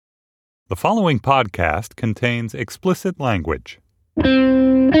The following podcast contains explicit language.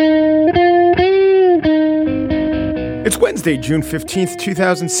 It's Wednesday, June 15th,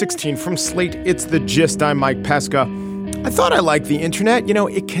 2016. From Slate, it's The Gist. I'm Mike Pesca. I thought I liked the internet. You know,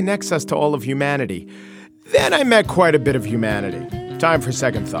 it connects us to all of humanity. Then I met quite a bit of humanity. Time for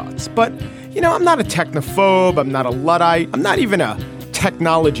second thoughts. But, you know, I'm not a technophobe. I'm not a Luddite. I'm not even a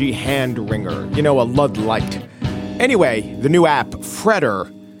technology hand-wringer. You know, a Luddite. Anyway, the new app, Fredder,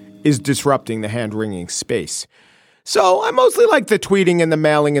 is disrupting the hand-wringing space. So I mostly like the tweeting and the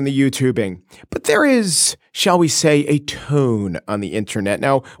mailing and the YouTubing. But there is, shall we say, a tone on the internet.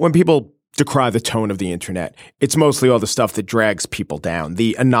 Now, when people decry the tone of the internet, it's mostly all the stuff that drags people down.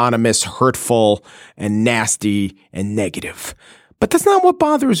 The anonymous, hurtful, and nasty, and negative. But that's not what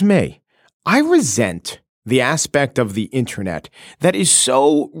bothers me. I resent the aspect of the internet that is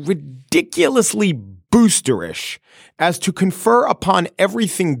so ridiculously boosterish as to confer upon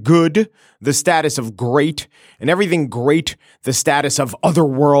everything good the status of great, and everything great the status of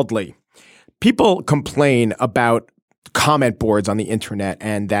otherworldly. People complain about comment boards on the internet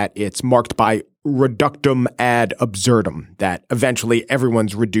and that it's marked by reductum ad absurdum, that eventually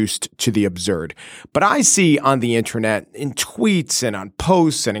everyone's reduced to the absurd. But I see on the internet, in tweets and on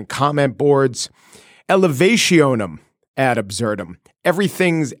posts and in comment boards, elevationum ad absurdum.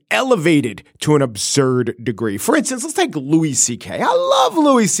 Everything's elevated to an absurd degree. For instance, let's take Louis C.K. I love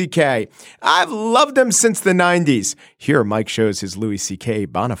Louis C.K. I've loved him since the 90s. Here, Mike shows his Louis C.K.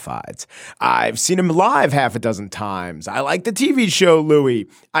 bona fides. I've seen him live half a dozen times. I like the TV show Louis.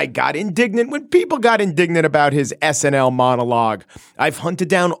 I got indignant when people got indignant about his SNL monologue. I've hunted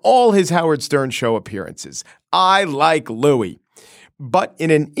down all his Howard Stern show appearances. I like Louis. But in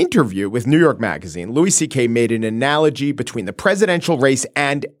an interview with New York Magazine, Louis C.K. made an analogy between the presidential race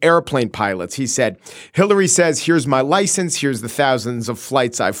and airplane pilots. He said, Hillary says, here's my license, here's the thousands of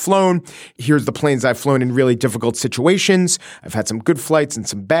flights I've flown, here's the planes I've flown in really difficult situations. I've had some good flights and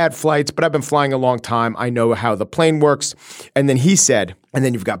some bad flights, but I've been flying a long time. I know how the plane works. And then he said, and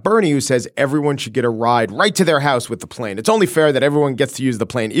then you've got Bernie who says everyone should get a ride right to their house with the plane. It's only fair that everyone gets to use the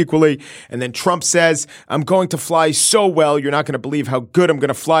plane equally. And then Trump says, I'm going to fly so well, you're not going to believe how good I'm going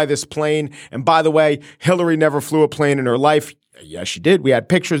to fly this plane. And by the way, Hillary never flew a plane in her life. Yes, she did. We had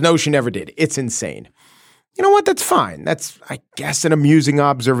pictures. No, she never did. It's insane. You know what? That's fine. That's, I guess, an amusing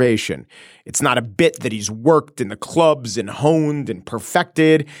observation. It's not a bit that he's worked in the clubs and honed and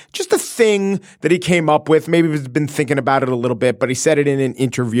perfected. Just a thing that he came up with. Maybe he's been thinking about it a little bit, but he said it in an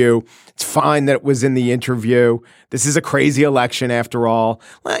interview. It's fine that it was in the interview. This is a crazy election after all.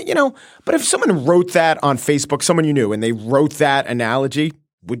 Well, you know, but if someone wrote that on Facebook, someone you knew, and they wrote that analogy,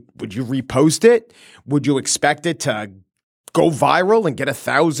 would you repost it? Would you expect it to go viral and get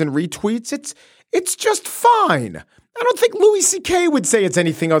 1,000 retweets? It's just fine. I don't think Louis C.K. would say it's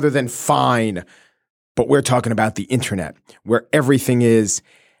anything other than fine. But we're talking about the internet, where everything is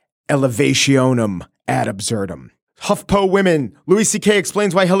elevationum ad absurdum. HuffPo Women. Louis C.K.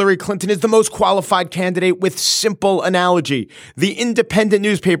 explains why Hillary Clinton is the most qualified candidate with simple analogy. The Independent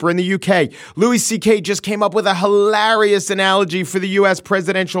newspaper in the UK. Louis C.K. just came up with a hilarious analogy for the U.S.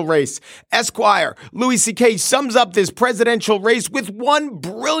 presidential race. Esquire. Louis C.K. sums up this presidential race with one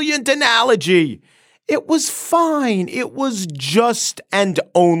brilliant analogy. It was fine. It was just and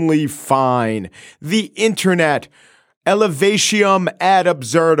only fine. The internet. Elevatium ad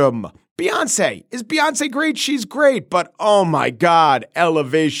absurdum. Beyonce. Is Beyonce great? She's great. But oh my God,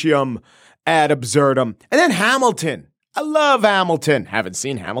 elevatium ad absurdum. And then Hamilton. I love Hamilton. Haven't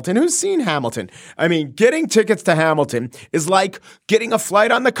seen Hamilton. Who's seen Hamilton? I mean, getting tickets to Hamilton is like getting a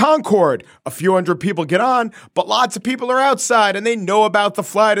flight on the Concorde. A few hundred people get on, but lots of people are outside and they know about the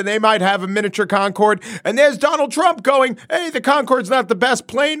flight and they might have a miniature Concorde. And there's Donald Trump going, hey, the Concorde's not the best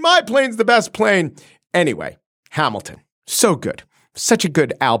plane. My plane's the best plane. Anyway, Hamilton. So good. Such a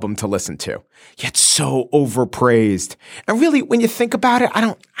good album to listen to, yet so overpraised. And really, when you think about it,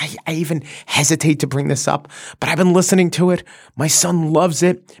 I even hesitate to bring this up, but I've been listening to it. My son loves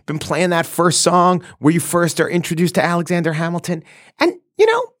it. Been playing that first song where you first are introduced to Alexander Hamilton. And, you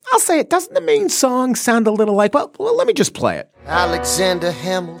know, I'll say it. Doesn't the main song sound a little like, well, let me just play it. Alexander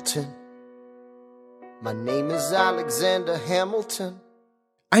Hamilton. My name is Alexander Hamilton.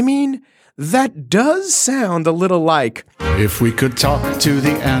 I mean, that does sound a little like, if we could talk to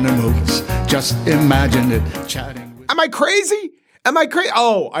the animals, just imagine it chatting with... Am I crazy? Am I crazy?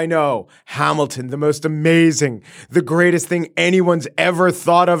 Oh, I know. Hamilton, the most amazing, the greatest thing anyone's ever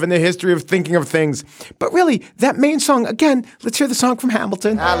thought of in the history of thinking of things. But really, that main song, again, let's hear the song from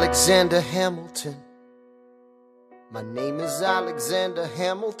Hamilton. Alexander Hamilton. My name is Alexander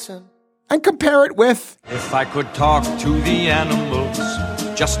Hamilton. And compare it with, if I could talk to the animals,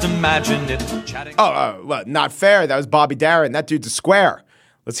 just imagined it. Chatting. Well, not fair. That was Bobby Darin. That dude's a square.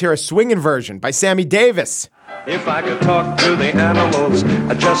 Let's hear a swinging version by Sammy Davis. If I could talk to the animals,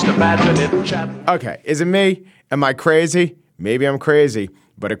 I just imagine it chatting. Okay, is it me? Am I crazy? Maybe I'm crazy.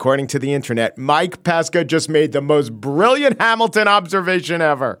 But according to the internet, Mike Pesca just made the most brilliant Hamilton observation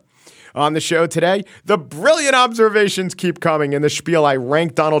ever. On the show today, the brilliant observations keep coming. In the Spiel, I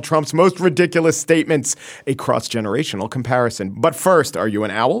rank Donald Trump's most ridiculous statements, a cross-generational comparison. But first, are you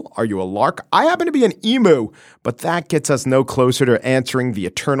an owl? Are you a lark? I happen to be an emu, but that gets us no closer to answering the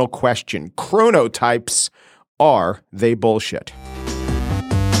eternal question. Chronotypes, are they bullshit?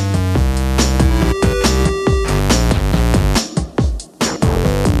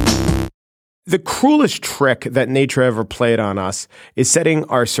 The cruelest trick that nature ever played on us is setting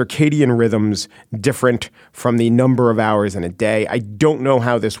our circadian rhythms different from the number of hours in a day. I don't know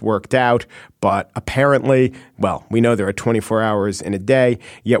how this worked out, but apparently, well, we know there are 24 hours in a day,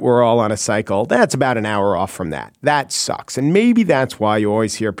 yet we're all on a cycle. That's about an hour off from that. That sucks. And maybe that's why you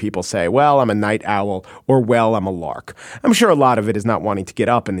always hear people say, well, I'm a night owl, or well, I'm a lark. I'm sure a lot of it is not wanting to get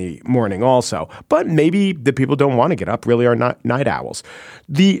up in the morning also, but maybe the people don't want to get up really are not night owls.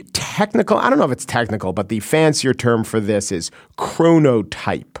 The technical, I don't know if it's technical, but the fancier term for this is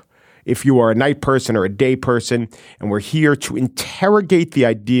chronotype. If you are a night person or a day person, and we're here to interrogate the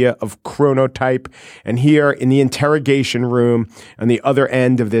idea of chronotype. And here in the interrogation room on the other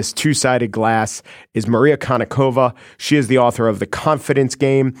end of this two-sided glass is Maria Konnikova. She is the author of The Confidence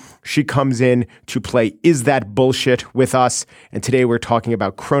Game. She comes in to play Is That Bullshit with us. And today we're talking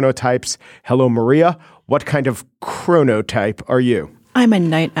about chronotypes. Hello, Maria. What kind of chronotype are you? I'm a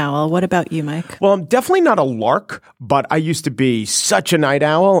night owl. What about you, Mike? Well, I'm definitely not a lark, but I used to be such a night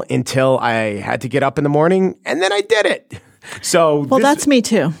owl until I had to get up in the morning, and then I did it. So, that's me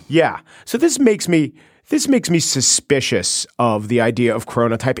too. Yeah. So this makes me suspicious of the idea of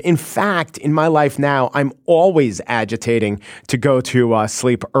chronotype. In fact, in my life now, I'm always agitating to go to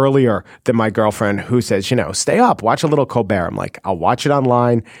sleep earlier than my girlfriend, who says, stay up, watch a little Colbert. I'm like, I'll watch it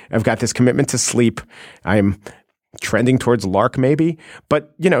online. I've got this commitment to sleep. I'm trending towards lark maybe.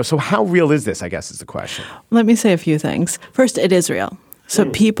 But, so how real is this, I guess, is the question. Let me say a few things. First, it is real. So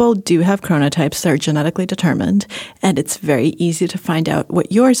people do have chronotypes that are genetically determined, and it's very easy to find out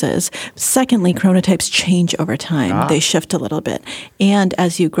what yours is. Secondly, chronotypes change over time. They shift a little bit. And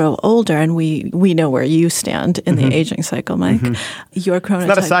as you grow older, and we know where you stand in the aging cycle, Mike, your chronotype... It's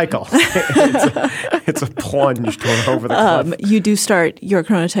not a cycle. it's a plunge over the cliff. You do start, your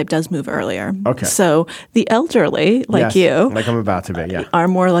chronotype does move earlier. Okay. So the elderly, like yes, you... like I'm about to be, yeah. ...are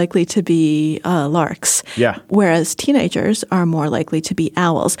more likely to be larks. Yeah. Whereas teenagers are more likely to be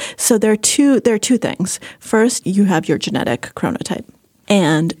owls. So there are two things. First, you have your genetic chronotype.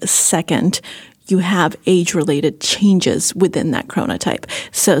 And second, you have age-related changes within that chronotype.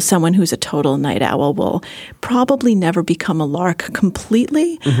 So someone who's a total night owl will probably never become a lark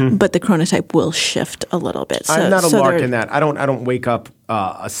completely, but the chronotype will shift a little bit. I'm not a lark in that. I don't wake up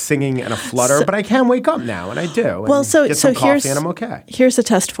a singing and a flutter, but I can wake up now, and I do. Well, so get some coffee and I'm okay. Here's a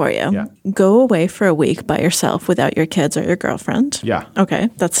test for you. Yeah. Go away for a week by yourself without your kids or your girlfriend. Yeah. Okay,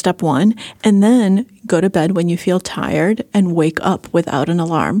 that's step one. And then go to bed when you feel tired and wake up without an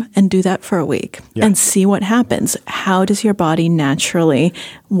alarm, and do that for a week and see what happens. How does your body naturally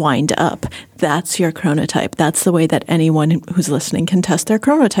wind up? That's your chronotype. That's the way that anyone who's listening can test their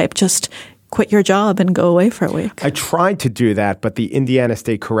chronotype. Just quit your job and go away for a week. I tried to do that, but the Indiana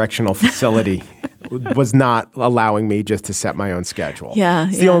State Correctional Facility was not allowing me just to set my own schedule. Yeah,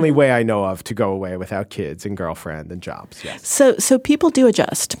 it's the only way I know of to go away without kids and girlfriend and jobs. Yes. So people do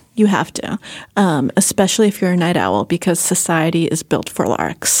adjust. You have to, especially if you're a night owl, because society is built for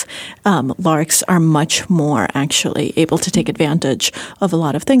larks. Larks are much more actually able to take advantage of a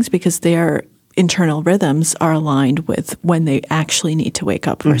lot of things because they're internal rhythms are aligned with when they actually need to wake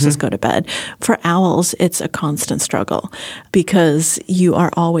up versus go to bed. For owls, it's a constant struggle because you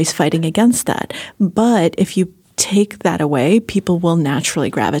are always fighting against that. But if you take that away, people will naturally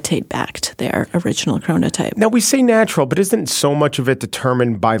gravitate back to their original chronotype. Now, we say natural, but isn't so much of it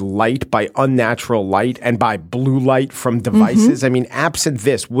determined by light, by unnatural light, and by blue light from devices? I mean, absent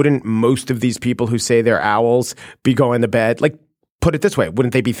this, wouldn't most of these people who say they're owls be going to bed? Like, put it this way,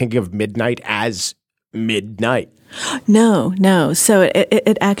 wouldn't they be thinking of midnight as midnight? No. So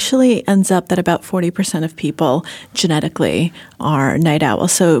it actually ends up that about 40% of people genetically are night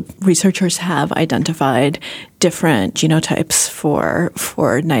owls. So researchers have identified different genotypes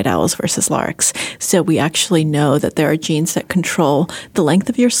for night owls versus larks. So we actually know that there are genes that control the length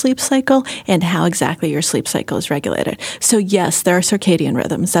of your sleep cycle and how exactly your sleep cycle is regulated. So yes, there are circadian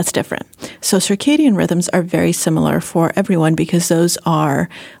rhythms. That's different. So circadian rhythms are very similar for everyone because those are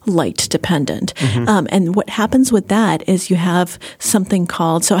light dependent. And what happens with that is you have something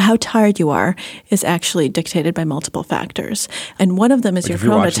called, so how tired you are is actually dictated by multiple factors. And one of them is your if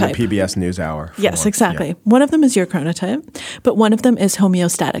you're chronotype. watching the PBS NewsHour. Yes, exactly. Yeah. One of them is your chronotype, but one of them is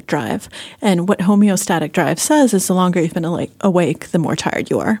homeostatic drive. And what homeostatic drive says is the longer you've been awake, the more tired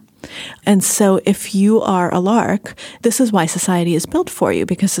you are. And so if you are a lark, this is why society is built for you,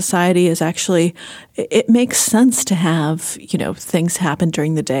 because society is actually, it makes sense to have, things happen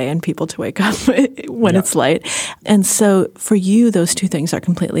during the day and people to wake up when it's light. And so for you, those two things are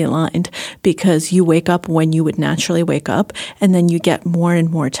completely aligned because you wake up when you would naturally wake up, and then you get more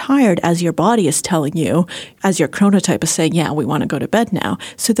and more tired as your body is telling you, as your chronotype is saying, yeah, we want to go to bed now.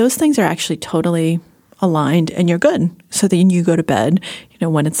 So those things are actually totally aligned and you're good. So then you go to bed,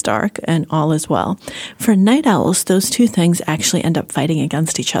 when it's dark and all is well. For night owls, those two things actually end up fighting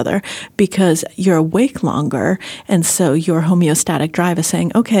against each other because you're awake longer. And so your homeostatic drive is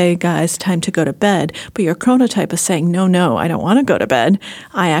saying, okay, guys, time to go to bed. But your chronotype is saying, no, I don't want to go to bed.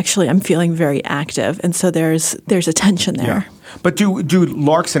 I'm feeling very active. And so there's a tension there. Yeah. But do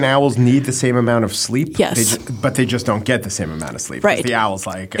larks and owls need the same amount of sleep? Yes. But they just don't get the same amount of sleep. Right. The owl's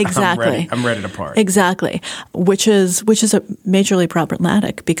like, exactly. I'm ready to party. Exactly. Which is a majorly problematic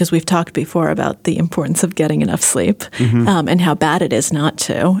because we've talked before about the importance of getting enough sleep and how bad it is not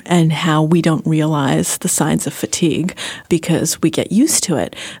to, and how we don't realize the signs of fatigue because we get used to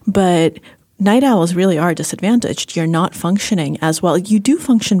it. But night owls really are disadvantaged. You're not functioning as well. You do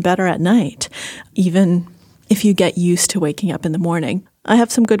function better at night, even if you get used to waking up in the morning. I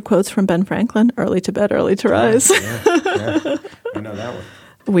have some good quotes from Ben Franklin, early to bed, early to rise. Yeah. I know that one.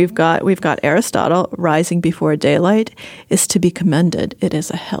 We've got Aristotle, rising before daylight is to be commended. It is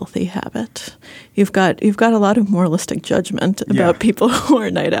a healthy habit. You've got a lot of moralistic judgment about people who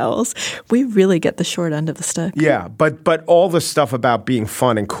are night owls. We really get the short end of the stick. Yeah, but all the stuff about being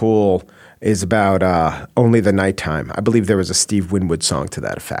fun and cool is about only the nighttime. I believe there was a Steve Winwood song to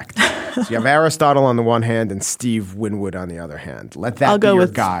that effect. So you have Aristotle on the one hand and Steve Winwood on the other hand. Let that be your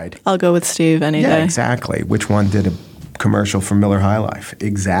guide. I'll go with Steve any day. Yeah, exactly. Which one did a commercial for Miller High Life?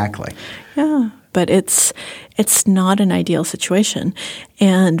 Exactly. Yeah, but it's not an ideal situation.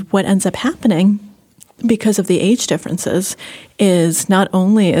 And what ends up happening because of the age differences is not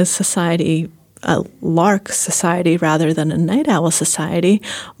only is society a lark society rather than a night owl society,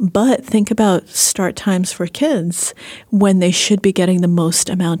 but think about start times for kids when they should be getting the most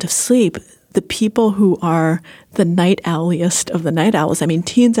amount of sleep. The people who are the night owliest of the night owls,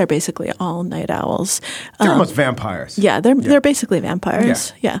 teens are basically all night owls. They're almost vampires. Yeah, they're basically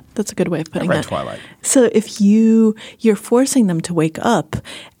vampires. Yeah, that's a good way of putting it. I read Twilight. So if you're forcing them to wake up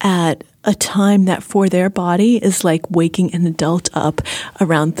at a time that for their body is like waking an adult up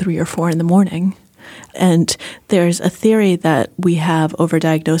around 3 or 4 in the morning. And there's a theory that we have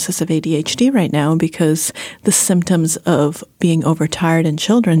overdiagnosis of ADHD right now because the symptoms of being overtired in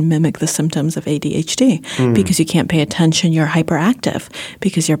children mimic the symptoms of ADHD because you can't pay attention, you're hyperactive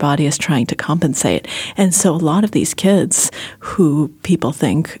because your body is trying to compensate. And so a lot of these kids who people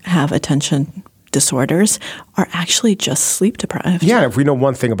think have attention disorders are actually just sleep deprived. Yeah, if we know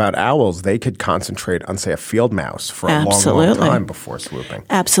one thing about owls, they could concentrate on, say, a field mouse for a long time before swooping.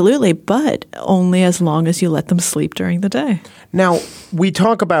 Absolutely, but only as long as you let them sleep during the day. Now, we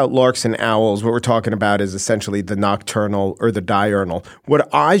talk about larks and owls. What we're talking about is essentially the nocturnal or the diurnal.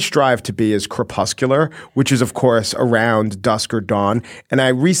 What I strive to be is crepuscular, which is, of course, around dusk or dawn. And I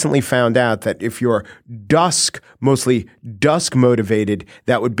recently found out that if you're mostly dusk motivated,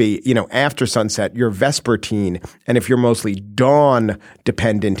 that would be, after sunset, you're vespertine. And if you're mostly dawn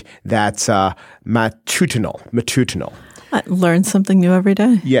dependent, that's matutinal. I learn something new every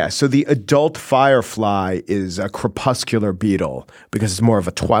day. Yeah, so the adult firefly is a crepuscular beetle because it's more of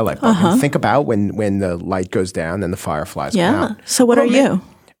a twilight bug. Think about when the light goes down and the fireflies come out. So what are you?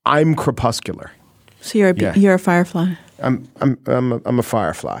 I'm crepuscular. So you're a firefly. I'm a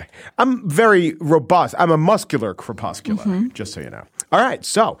firefly. I'm very robust. I'm a muscular crepuscular, just so you know. All right,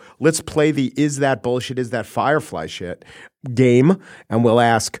 so let's play the Is That Bullshit, Is That Firefly Shit game, and we'll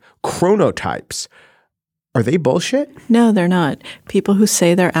ask chronotypes. Are they bullshit? No, they're not. People who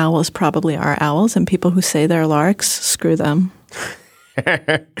say they're owls probably are owls, and people who say they're larks, screw them.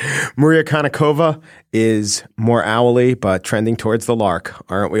 Maria Konnikova is more owly, but trending towards the lark,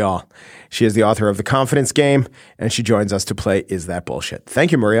 aren't we all? She is the author of The Confidence Game, and she joins us to play Is That Bullshit?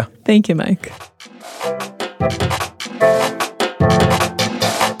 Thank you, Maria. Thank you, Mike.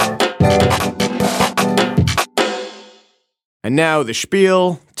 And now the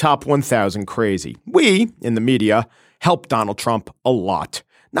Spiel, Top 1000 Crazy. We, in the media, helped Donald Trump a lot.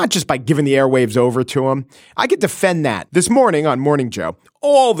 Not just by giving the airwaves over to him. I could defend that. This morning on Morning Joe,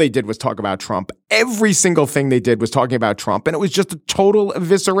 all they did was talk about Trump. Every single thing they did was talking about Trump, and it was just a total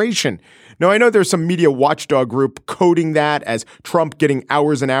evisceration. Now, I know there's some media watchdog group coding that as Trump getting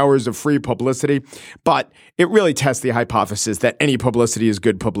hours and hours of free publicity, but it really tests the hypothesis that any publicity is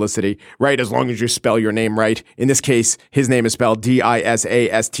good publicity, right? As long as you spell your name right. In this case, his name is spelled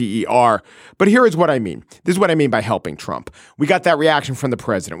Disaster. But here is what I mean. This is what I mean by helping Trump. We got that reaction from the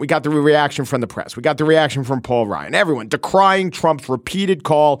president. We got the reaction from the press. We got the reaction from Paul Ryan. Everyone decrying Trump's repeated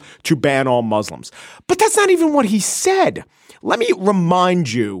call to ban all Muslims. But that's not even what he said. Let me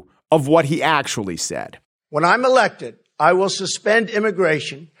remind you of what he actually said. When I'm elected, I will suspend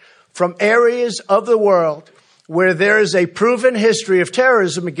immigration from areas of the world where there is a proven history of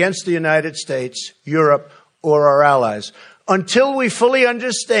terrorism against the United States, Europe, or our allies, until we fully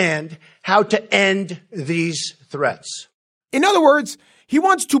understand how to end these threats. In other words, he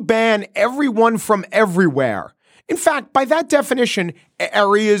wants to ban everyone from everywhere. In fact, by that definition,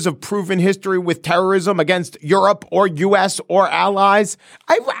 areas of proven history with terrorism against Europe or U.S. or allies,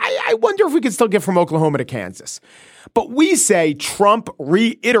 I wonder if we could still get from Oklahoma to Kansas. But we say Trump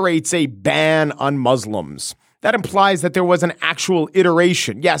reiterates a ban on Muslims. That implies that there was an actual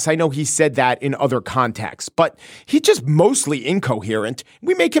iteration. Yes, I know he said that in other contexts, but he's just mostly incoherent.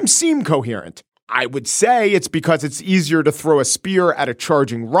 We make him seem coherent. I would say it's because it's easier to throw a spear at a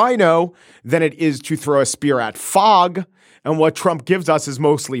charging rhino than it is to throw a spear at fog. And what Trump gives us is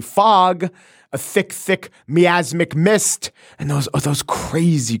mostly fog, a thick, miasmic mist, and those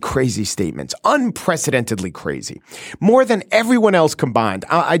crazy statements, unprecedentedly crazy, more than everyone else combined.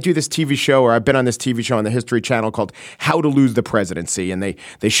 I do this TV show, or I've been on this TV show on the History Channel called How to Lose the Presidency, and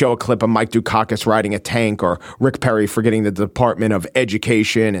they show a clip of Mike Dukakis riding a tank or Rick Perry forgetting the Department of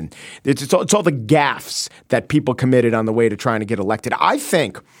Education, and it's all the gaffes that people committed on the way to trying to get elected. I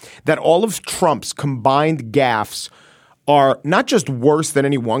think that all of Trump's combined gaffes are not just worse than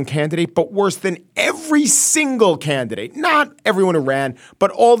any one candidate, but worse than every single candidate. Not everyone who ran, but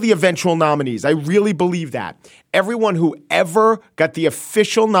all the eventual nominees. I really believe that. Everyone who ever got the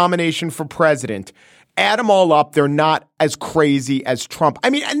official nomination for president, add them all up, they're not as crazy as Trump. I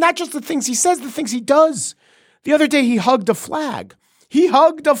mean, and not just the things he says, the things he does. The other day, he hugged a flag. He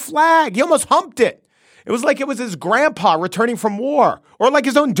hugged a flag. He almost humped it. It was like it was his grandpa returning from war, or like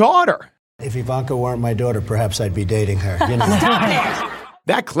his own daughter. If Ivanka weren't my daughter, perhaps I'd be dating her. You know?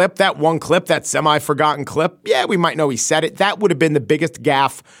 That clip, that one clip, that semi-forgotten clip, yeah, we might know he said it. That would have been the biggest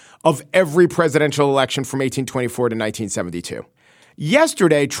gaffe of every presidential election from 1824 to 1972.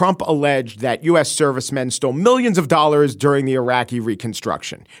 Yesterday, Trump alleged that U.S. servicemen stole millions of dollars during the Iraqi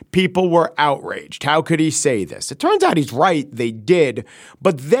reconstruction. People were outraged. How could he say this? It turns out he's right. They did.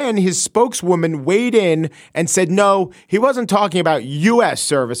 But then his spokeswoman weighed in and said, no, he wasn't talking about U.S.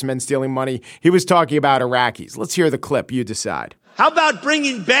 servicemen stealing money. He was talking about Iraqis. Let's hear the clip. You decide. How about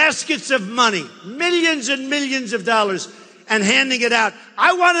bringing baskets of money, millions and millions of dollars, and handing it out?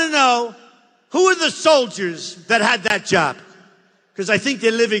 I want to know, who are the soldiers that had that job? Because I think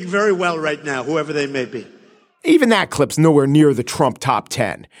they're living very well right now, whoever they may be. Even that clip's nowhere near the Trump top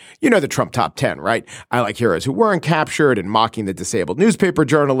 10. You know the Trump top 10, right? I like heroes who weren't captured and mocking the disabled newspaper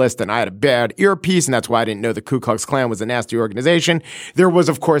journalist, and I had a bad earpiece, and that's why I didn't know the Ku Klux Klan was a nasty organization. There was,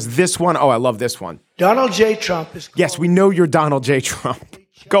 of course, this one. Oh, I love this one. Donald J. Trump is... Yes, we know you're Donald J. Trump.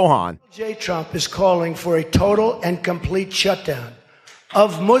 Go on. Donald J. Trump is calling for a total and complete shutdown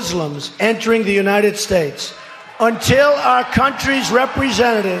of Muslims entering the United States until our country's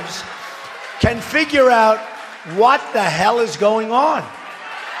representatives can figure out what the hell is going on.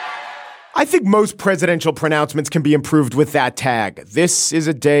 I think most presidential pronouncements can be improved with that tag. This is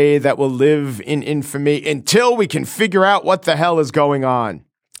a day that will live in infamy until we can figure out what the hell is going on.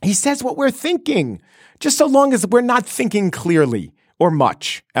 He says what we're thinking, just so long as we're not thinking clearly or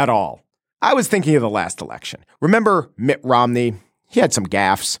much at all. I was thinking of the last election. Remember Mitt Romney? He had some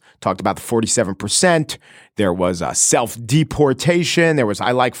gaffes, talked about the 47%. There was self-deportation. There was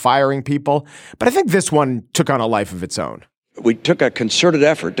I like firing people. But I think this one took on a life of its own. We took a concerted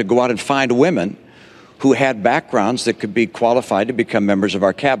effort to go out and find women who had backgrounds that could be qualified to become members of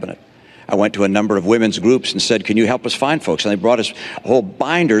our cabinet. I went to a number of women's groups and said, can you help us find folks? And they brought us whole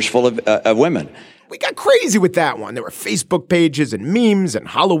binders full of women. we got crazy with that one. There were Facebook pages and memes and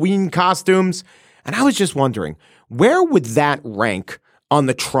Halloween costumes. And I was just wondering, where would that rank on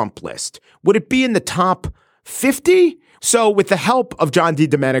the Trump list? Would it be in the top 50? So with the help of John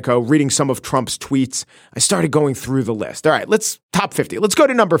DiDomenico reading some of Trump's tweets, I started going through the list. All right, top 50. Let's go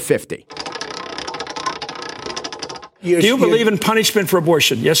to number 50. Do you believe in punishment for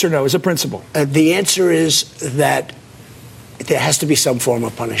abortion? Yes or no, as a principle? The answer is that there has to be some form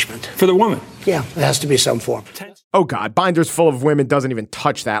of punishment. For the woman? Yeah, there has to be some form. Oh, God, Binders Full of Women doesn't even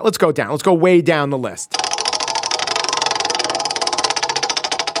touch that. Let's go down. Let's go way down the list.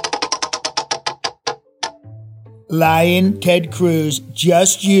 Lion Ted Cruz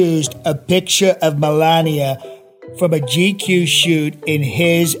just used a picture of Melania from a GQ shoot in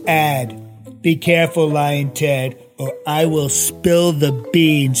his ad. Be careful, Lion Ted, or I will spill the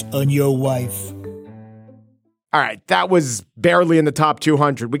beans on your wife. All right, that was barely in the top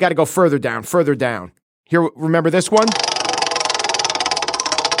 200. We got to go further down. Here, remember this one?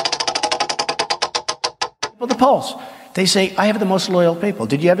 Well, the polls, they say, I have the most loyal people.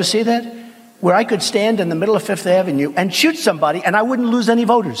 Did you ever see that? Where I could stand in the middle of Fifth Avenue and shoot somebody and I wouldn't lose any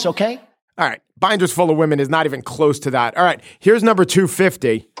voters, okay? All right, Binders Full of Women is not even close to that. All right, here's number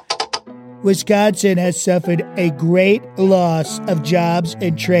 250. Wisconsin has suffered a great loss of jobs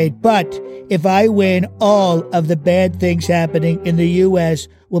and trade, but if I win, all of the bad things happening in the U.S.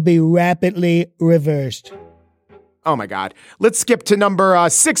 will be rapidly reversed. Oh, my God. Let's skip to number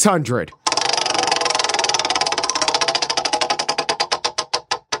 600.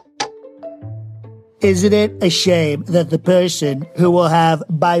 Isn't it a shame that the person who will have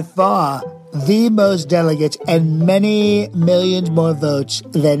by far the most delegates and many millions more votes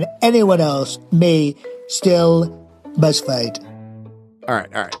than anyone else, me, still must fight? All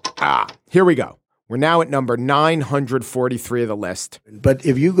right. Here we go. We're now at number 943 of the list. But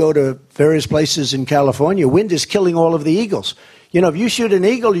if you go to various places in California, wind is killing all of the eagles. You know, if you shoot an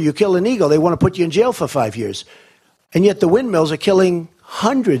eagle or you kill an eagle, they want to put you in jail for 5 years. And yet the windmills are killing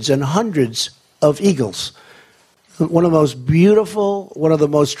hundreds and hundreds of eagles. One of the most beautiful, one of the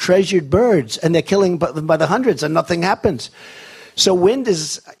most treasured birds, and they're killing by the hundreds and nothing happens. So wind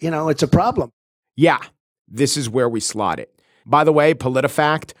is, it's a problem. Yeah, this is where we slot it. By the way,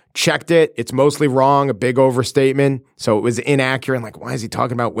 PolitiFact checked it. It's mostly wrong, a big overstatement. So it was inaccurate. Like, why is he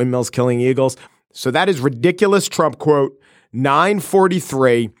talking about windmills killing eagles? So that is ridiculous Trump quote,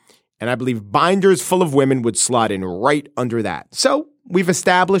 943. And I believe Binders Full of Women would slot in right under that. So we've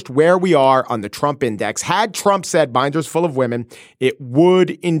established where we are on the Trump index. Had Trump said Binders Full of Women, it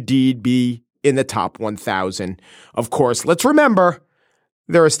would indeed be in the top 1,000. Of course, let's remember,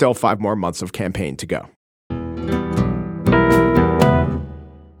 there are still 5 more months of campaign to go.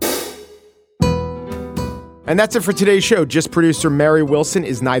 And that's it for today's show. Just producer Mary Wilson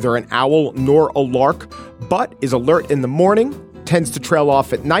is neither an owl nor a lark, but is alert in the morning, tends to trail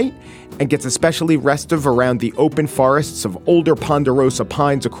off at night, and gets especially restive around the open forests of older ponderosa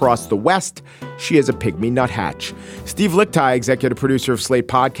pines across the West. She is a pygmy nuthatch. Steve Lickteig, executive producer of Slate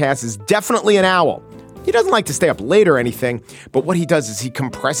Podcasts, is definitely an owl. He doesn't like to stay up late or anything, but what he does is he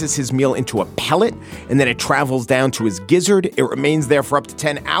compresses his meal into a pellet, and then it travels down to his gizzard. It remains there for up to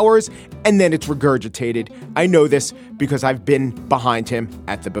 10 hours, and then it's regurgitated. I know this because I've been behind him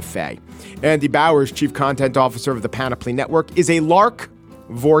at the buffet. Andy Bowers, chief content officer of the Panoply Network, is a Lark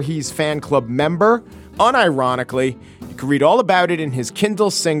Voorhees fan club member. Unironically, you can read all about it in his Kindle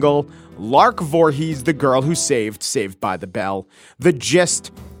single, Lark Voorhees, the Girl Who Saved by the Bell. The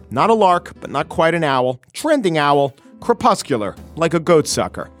gist: not a lark, but not quite an owl. Trending owl, crepuscular, like a goat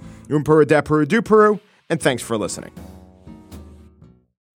sucker. Peru, and thanks for listening.